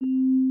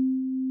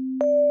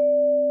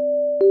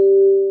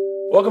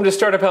Welcome to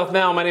Startup Health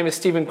Now. My name is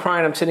Stephen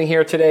Krein. I'm sitting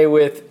here today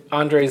with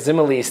Andre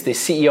Zimilis, the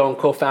CEO and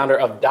co-founder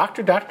of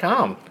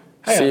Doctor.com.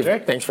 Hi, Steve,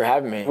 Andre. thanks for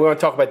having me. We want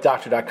to talk about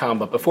Doctor.com,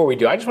 but before we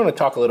do, I just want to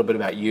talk a little bit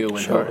about you and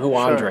who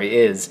Andre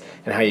is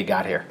and how you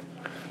got here.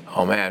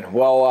 Oh, man.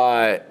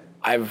 Well,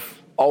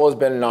 I've always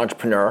been an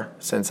entrepreneur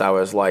since I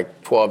was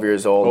like 12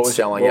 years old,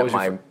 selling at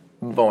my...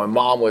 Well, my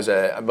mom was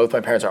both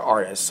my parents are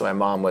artists, so my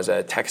mom was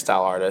a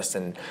textile artist,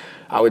 and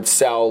I would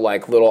sell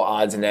like little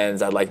odds and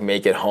ends I'd like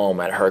make at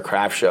home at her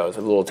craft shows, a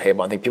little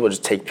table. I think people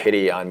just take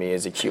pity on me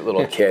as a cute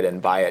little kid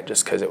and buy it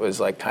just because it was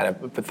like kind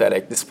of a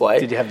pathetic display.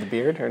 Did you have the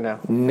beard or no?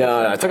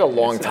 No, it took a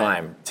long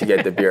time to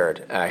get the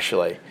beard,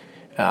 actually.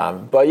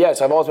 But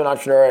yes, I've always been an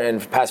entrepreneur,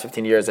 and for the past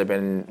 15 years, I've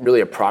been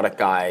really a product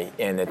guy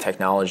in the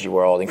technology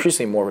world,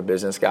 increasingly more of a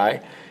business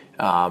guy.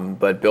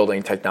 But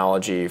building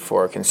technology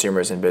for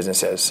consumers and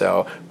businesses.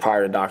 So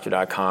prior to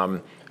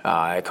Doctor.com,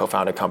 I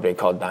co-founded a company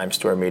called Dime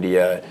Store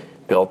Media,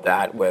 built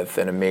that with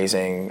an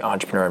amazing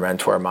entrepreneur and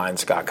mentor of mine,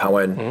 Scott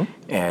Cohen,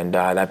 and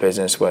that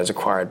business was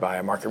acquired by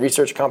a market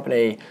research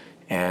company,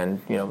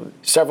 and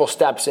several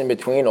steps in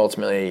between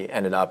ultimately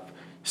ended up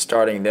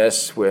starting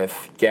this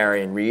with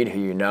Gary and Reed, who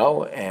you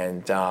know,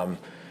 and on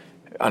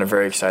a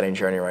very exciting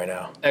journey right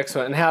now.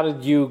 Excellent. And how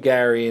did you,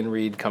 Gary, and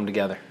Reed come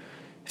together?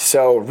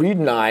 So Reed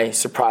and I,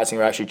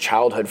 surprisingly, were actually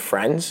childhood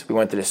friends. We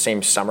went to the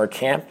same summer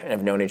camp and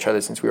have known each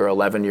other since we were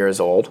 11 years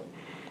old.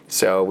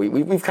 So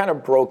we've kind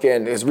of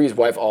broken, because Reed's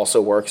wife also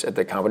works at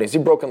the company, so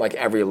we've broken like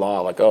every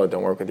law, like, oh,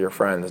 don't work with your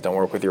friends, don't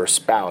work with your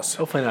spouse.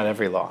 Hopefully not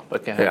every law,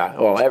 but yeah,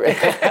 well,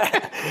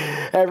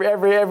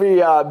 every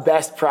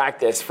best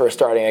practice for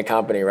starting a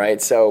company,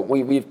 right? So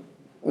we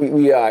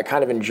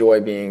kind of enjoy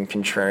being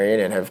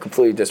contrarian and have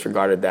completely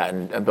disregarded that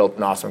and built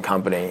an awesome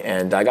company.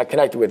 And I got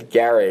connected with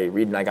Gary.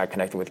 Reed and I got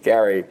connected with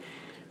Gary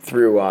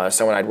through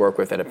someone I'd worked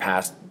with at a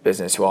past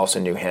business who also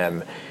knew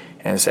him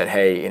and said,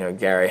 hey,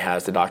 Gary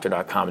has the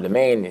Doctor.com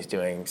domain. He's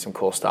doing some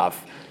cool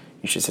stuff.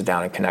 You should sit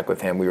down and connect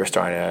with him. We were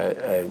starting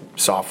a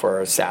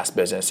software, SaaS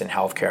business in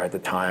healthcare at the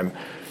time.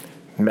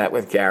 Met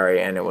with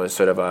Gary, and it was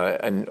sort of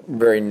a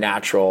very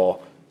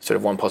natural sort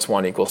of 1 +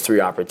 1 =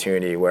 3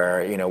 opportunity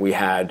where, we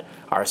had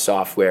our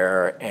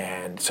software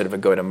and sort of a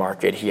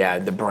go-to-market. He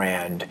had the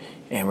brand,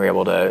 and we were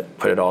able to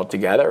put it all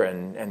together,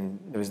 and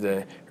it was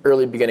the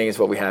early beginnings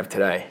of what we have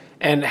today.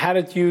 And how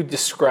did you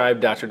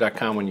describe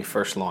Doctor.com when you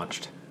first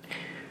launched?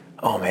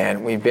 Oh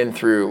man, we've been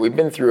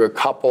through a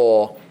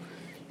couple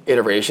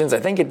iterations. I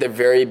think at the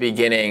very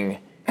beginning,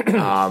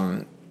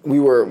 we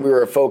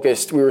were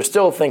focused. We were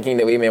still thinking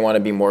that we may want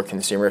to be more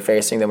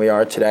consumer-facing than we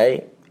are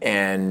today,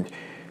 and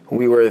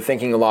we were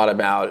thinking a lot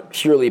about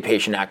purely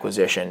patient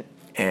acquisition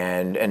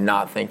and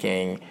not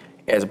thinking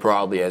as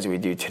broadly as we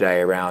do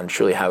today around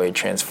truly how we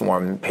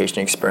transform patient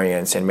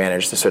experience and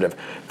manage the sort of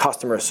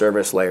customer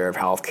service layer of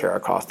healthcare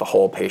across the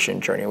whole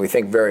patient journey. We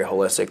think very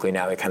holistically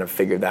now. We kind of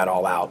figured that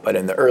all out. But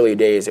in the early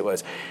days, it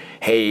was,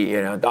 hey,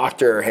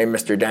 doctor, hey,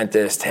 Mr.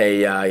 Dentist,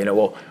 hey,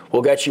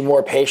 we'll get you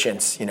more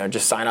patients.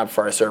 Just sign up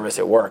for our service.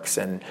 It works.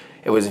 And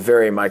it was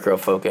very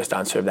micro-focused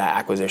on sort of that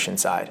acquisition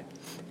side.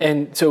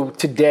 And so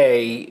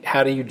today,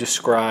 how do you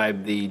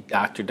describe the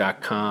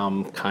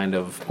Doctor.com kind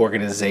of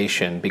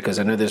organization? Because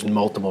I know there's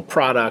multiple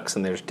products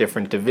and there's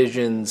different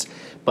divisions,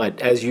 but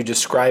as you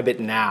describe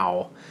it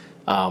now,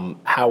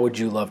 how would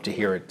you love to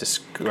hear it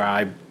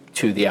described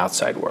to the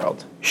outside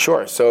world?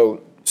 Sure.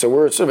 So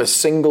we're sort of a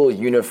single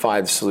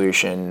unified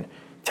solution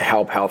to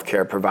help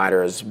healthcare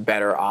providers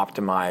better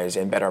optimize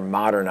and better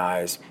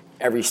modernize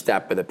every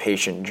step of the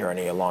patient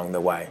journey along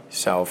the way.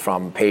 So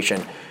from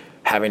patient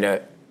having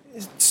to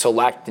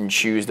select and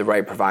choose the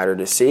right provider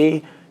to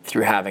see,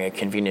 through having a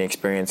convenient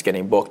experience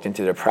getting booked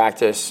into their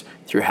practice,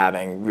 through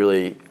having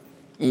really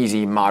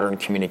easy modern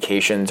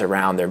communications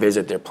around their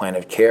visit, their plan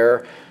of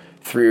care,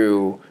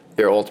 through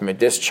their ultimate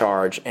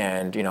discharge,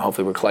 and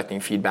hopefully we're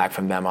collecting feedback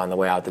from them on the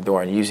way out the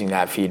door and using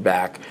that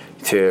feedback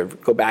to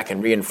go back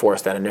and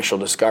reinforce that initial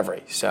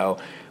discovery. So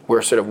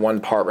we're sort of one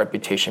part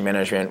reputation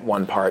management,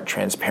 one part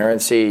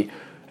transparency,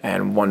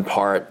 and one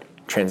part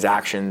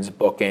transactions,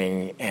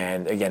 booking,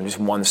 and again, just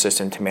one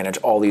system to manage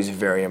all these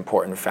very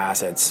important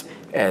facets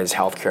as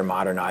healthcare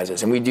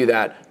modernizes. And we do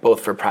that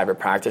both for private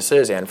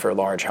practices and for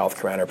large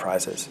healthcare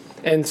enterprises.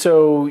 And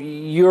so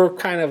you're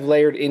kind of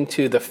layered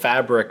into the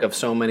fabric of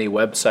so many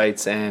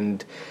websites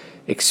and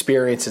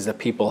experiences that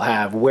people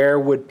have. Where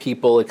would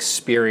people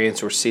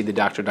experience or see the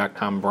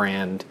Doctor.com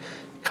brand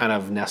kind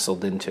of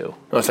nestled into?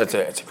 No, so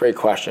it's a great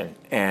question.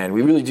 And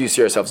we really do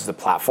see ourselves as a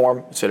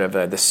platform, sort of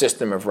the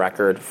system of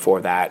record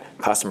for that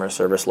customer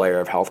service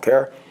layer of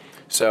healthcare.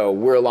 So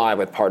we're live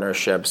with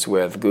partnerships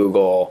with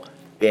Google,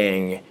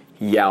 Bing,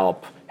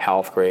 Yelp,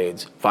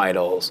 Healthgrades,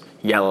 Vitals,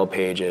 Yellow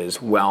Pages,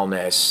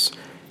 Wellness,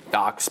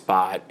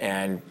 DocSpot,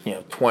 and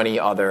 20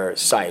 other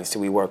sites that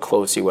we work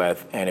closely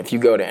with. And if you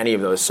go to any of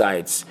those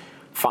sites,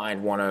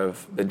 find one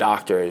of the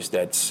doctors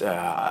that's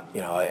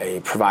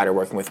a provider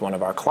working with one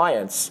of our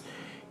clients,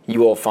 you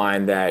will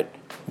find that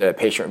the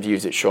patient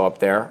reviews that show up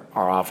there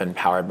are often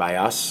powered by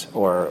us,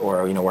 or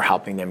we're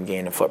helping them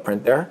gain a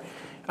footprint there.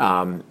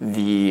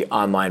 The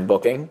online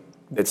booking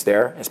that's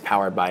there is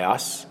powered by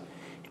us,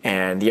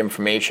 and the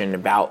information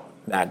about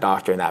that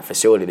doctor and that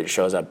facility that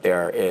shows up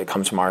there, it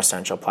comes from our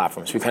central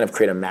platform. So we kind of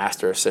create a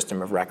master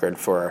system of record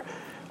for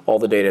all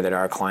the data that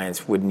our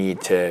clients would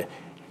need to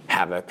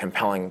have a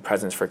compelling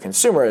presence for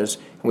consumers,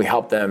 and we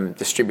help them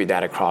distribute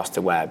that across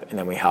the web, and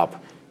then we help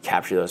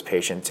capture those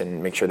patients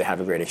and make sure they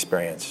have a great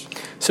experience.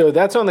 So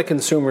that's on the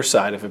consumer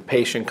side. If a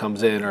patient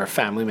comes in or a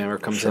family member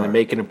comes in and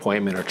make an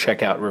appointment or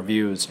check out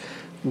reviews,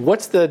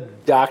 what's the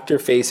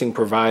doctor-facing,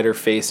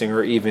 provider-facing,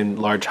 or even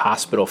large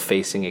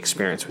hospital-facing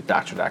experience with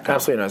Doctor.com?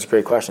 Absolutely, that's a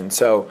great question.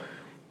 So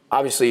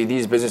obviously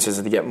these businesses,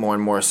 as they get more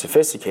and more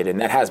sophisticated,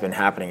 and that has been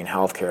happening in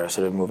healthcare,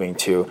 sort of moving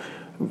to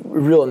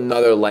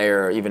another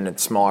layer, even at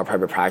smaller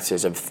private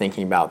practices, of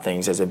thinking about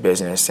things as a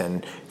business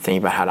and thinking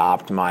about how to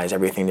optimize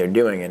everything they're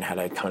doing and how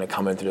to kind of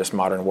come into this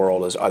modern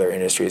world as other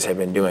industries have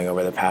been doing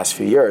over the past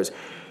few years.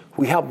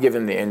 We help give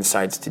them the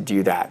insights to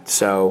do that.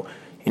 So,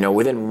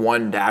 within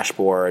one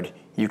dashboard,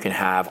 you can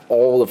have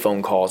all the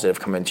phone calls that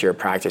have come into your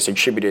practice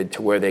attributed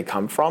to where they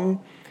come from,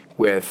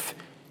 with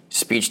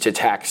speech to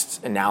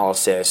text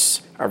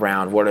analysis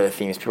around what are the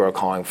themes people are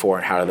calling for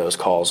and how do those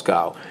calls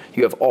go.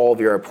 You have all of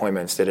your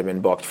appointments that have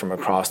been booked from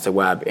across the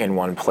web in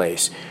one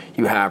place.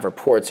 You have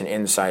reports and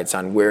insights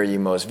on where are you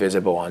most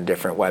visible on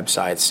different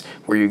websites,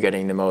 where you're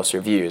getting the most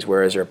reviews,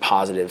 where is your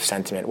positive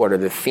sentiment, what are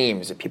the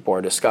themes that people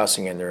are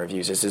discussing in their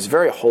reviews. It's this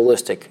very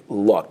holistic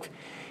look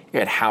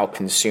at how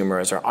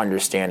consumers are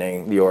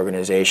understanding the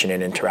organization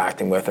and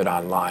interacting with it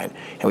online.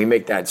 And we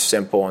make that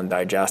simple and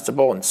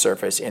digestible and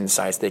surface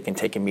insights they can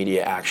take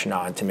immediate action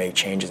on to make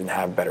changes and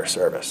have better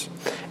service.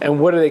 And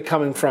what are they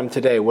coming from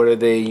today? What are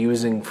they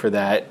using for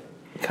that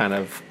kind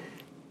of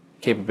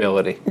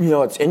capability?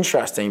 It's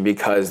interesting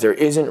because there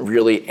isn't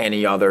really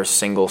any other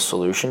single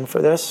solution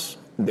for this.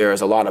 There's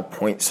a lot of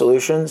point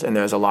solutions, and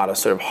there's a lot of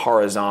sort of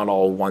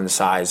horizontal,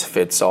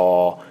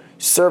 one-size-fits-all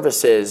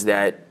services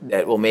that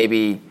will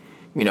maybe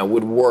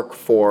would work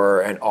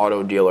for an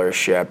auto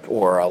dealership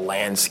or a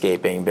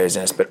landscaping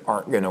business, but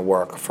aren't going to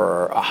work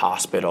for a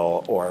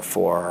hospital or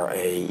for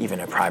even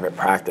a private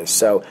practice.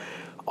 So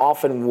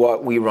often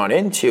what we run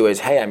into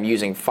is, hey, I'm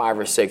using 5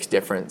 or 6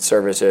 different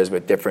services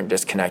with different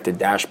disconnected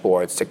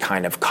dashboards to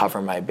kind of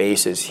cover my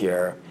bases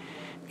here.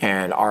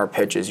 And our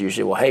pitch is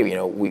usually, well, hey,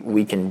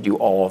 we can do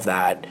all of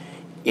that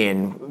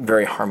in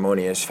very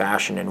harmonious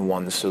fashion in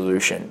one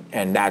solution.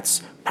 And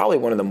that's probably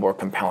one of the more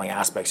compelling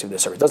aspects of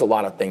this service. It does a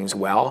lot of things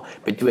well,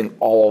 but doing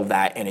all of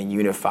that in a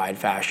unified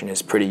fashion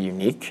is pretty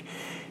unique.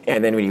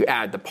 And then when you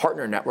add the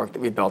partner network that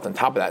we built on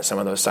top of that, some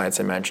of those sites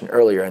I mentioned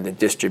earlier, and the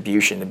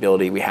distribution, the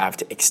ability we have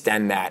to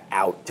extend that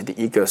out to the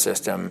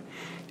ecosystem,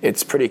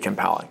 it's pretty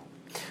compelling.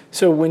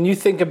 So when you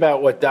think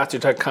about what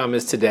Doctor.com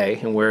is today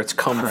and where it's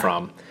come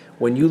from,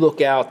 when you look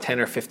out 10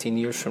 or 15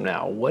 years from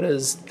now, what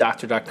does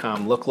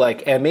Doctor.com look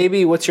like? And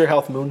maybe what's your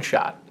health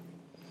moonshot?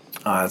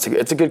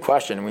 It's a good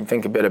question. When we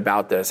think a bit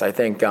about this, I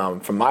think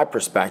from my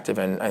perspective,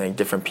 and I think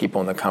different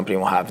people in the company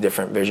will have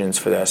different visions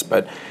for this,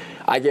 but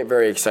I get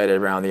very excited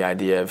around the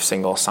idea of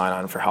single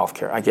sign-on for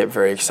healthcare. I get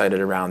very excited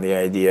around the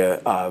idea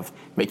of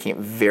making it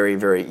very,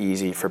 very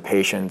easy for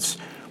patients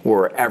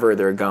wherever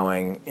they're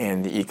going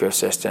in the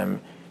ecosystem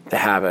to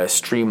have a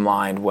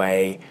streamlined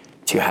way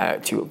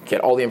to get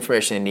all the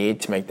information they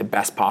need to make the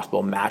best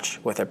possible match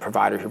with a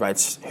provider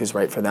who's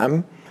right for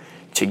them,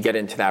 to get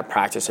into that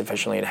practice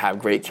efficiently and have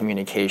great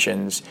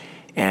communications.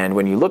 And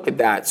when you look at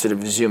that, sort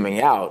of zooming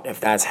out,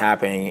 if that's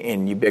happening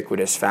in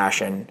ubiquitous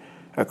fashion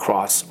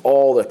across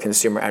all the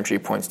consumer entry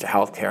points to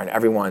healthcare, and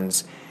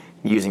everyone's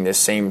using this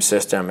same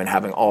system and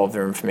having all of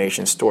their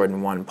information stored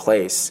in one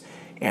place,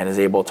 and is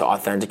able to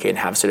authenticate and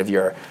have sort of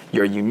your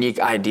unique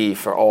ID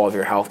for all of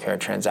your healthcare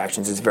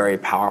transactions, is very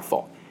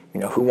powerful.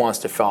 Who wants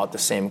to fill out the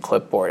same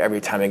clipboard every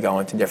time they go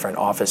into different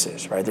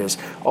offices, right? There's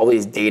all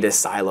these data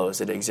silos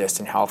that exist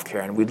in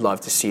healthcare, and we'd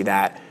love to see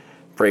that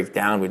break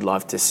down. We'd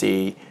love to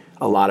see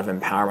a lot of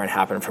empowerment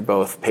happen for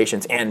both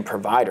patients and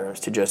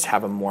providers to just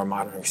have a more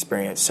modern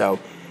experience. So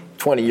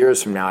 20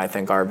 years from now, I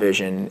think our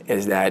vision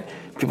is that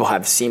people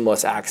have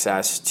seamless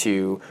access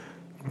to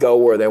go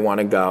where they want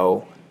to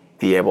go,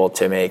 be able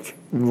to make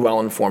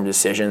well-informed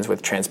decisions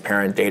with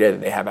transparent data that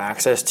they have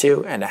access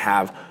to, and to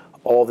have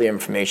all the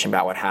information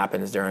about what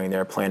happens during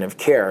their plan of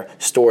care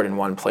stored in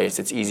one place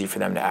that's easy for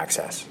them to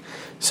access.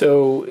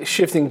 So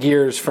shifting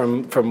gears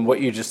from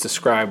what you just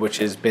described, which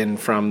has been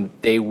from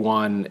day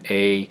one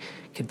a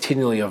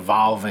continually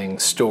evolving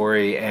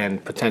story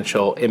and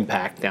potential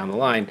impact down the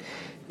line,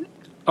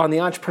 on the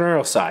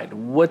entrepreneurial side,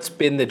 what's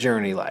been the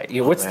journey like?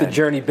 What's the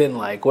journey been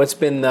like? What's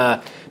been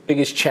the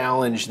biggest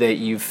challenge that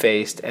you've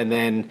faced? And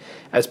then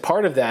as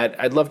part of that,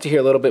 I'd love to hear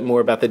a little bit more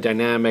about the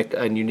dynamic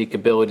and unique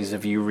abilities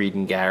of you, Reed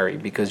and Gary,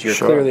 because you're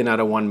clearly not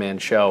a one-man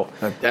show.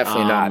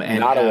 Definitely not.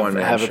 And not a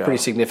one-man show. Have a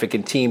pretty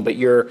significant team, but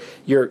you're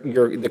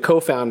the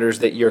co-founders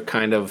that you're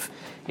kind of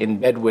in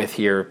bed with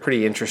here,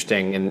 pretty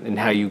interesting in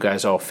how you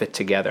guys all fit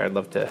together. I'd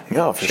love to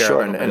share a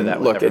little bit of that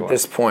with look, everyone. At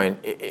this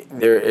point,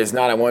 there is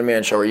not a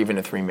one-man show or even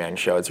a three-man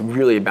show. It's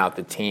really about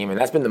the team, and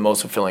that's been the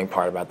most fulfilling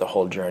part about the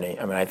whole journey.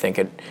 I mean, I think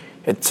it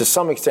to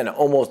some extent, it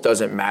almost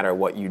doesn't matter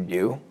what you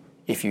do.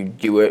 if you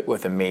do it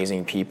with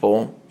amazing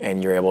people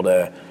and you're able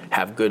to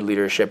have good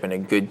leadership and a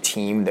good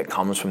team that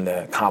comes from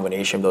the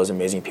combination of those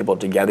amazing people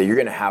together, you're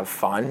going to have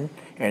fun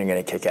and you're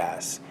going to kick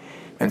ass.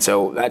 And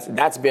so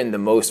that's been the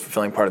most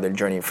fulfilling part of the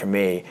journey for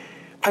me.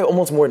 Probably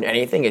almost more than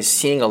anything is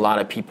seeing a lot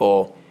of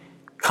people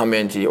come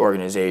into the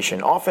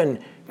organization,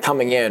 often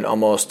coming in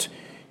almost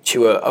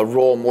to a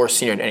role more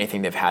senior than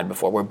anything they've had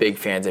before. We're big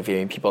fans of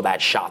giving people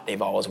that shot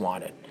they've always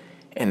wanted.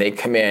 And they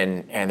come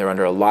in and they're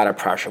under a lot of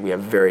pressure. We have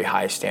a very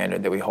high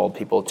standard that we hold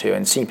people to.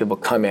 And seeing people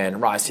come in,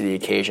 rise to the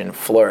occasion,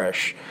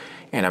 flourish.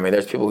 And I mean,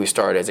 there's people who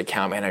started as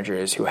account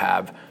managers who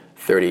have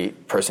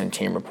 30-person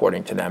team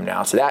reporting to them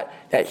now. So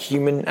that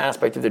human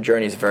aspect of the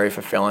journey is very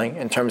fulfilling.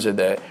 In terms of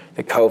the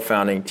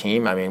co-founding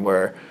team, I mean,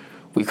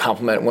 we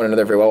complement one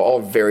another very well, all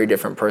very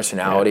different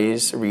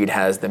personalities. Yeah. Reed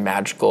has the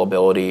magical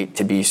ability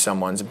to be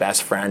someone's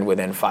best friend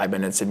within 5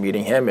 minutes of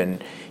meeting him,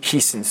 and he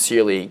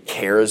sincerely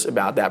cares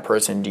about that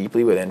person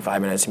deeply within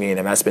 5 minutes of meeting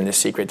them. That's been the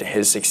secret to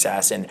his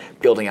success in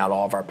building out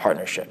all of our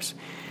partnerships.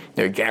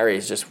 You know, Gary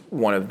is just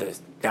one of the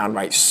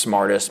downright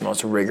smartest,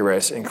 most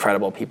rigorous,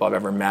 incredible people I've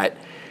ever met,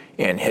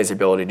 and his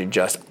ability to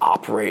just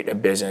operate a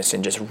business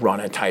and just run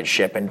a tight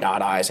ship and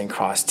dot I's and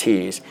cross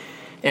T's.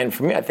 And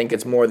for me, I think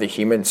it's more the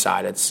human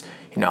side. It's,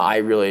 I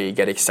really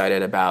get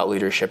excited about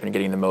leadership and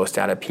getting the most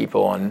out of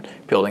people and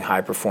building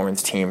high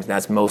performance teams. And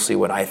that's mostly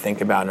what I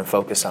think about and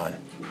focus on.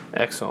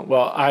 Excellent.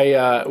 Well,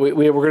 we're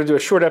going to do a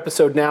short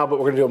episode now, but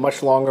we're going to do a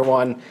much longer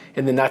one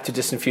in the not too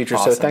distant future.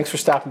 Awesome. So thanks for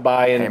stopping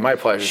by and my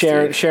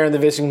pleasure, sharing the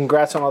vision.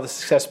 Congrats on all the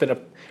success. It's been a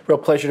real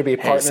pleasure to be a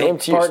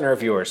partner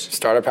of yours.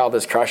 Startup Health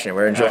is crushing it.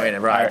 We're enjoying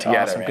it. We're together.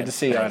 Awesome. Man. Good to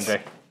see you,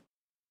 Andre.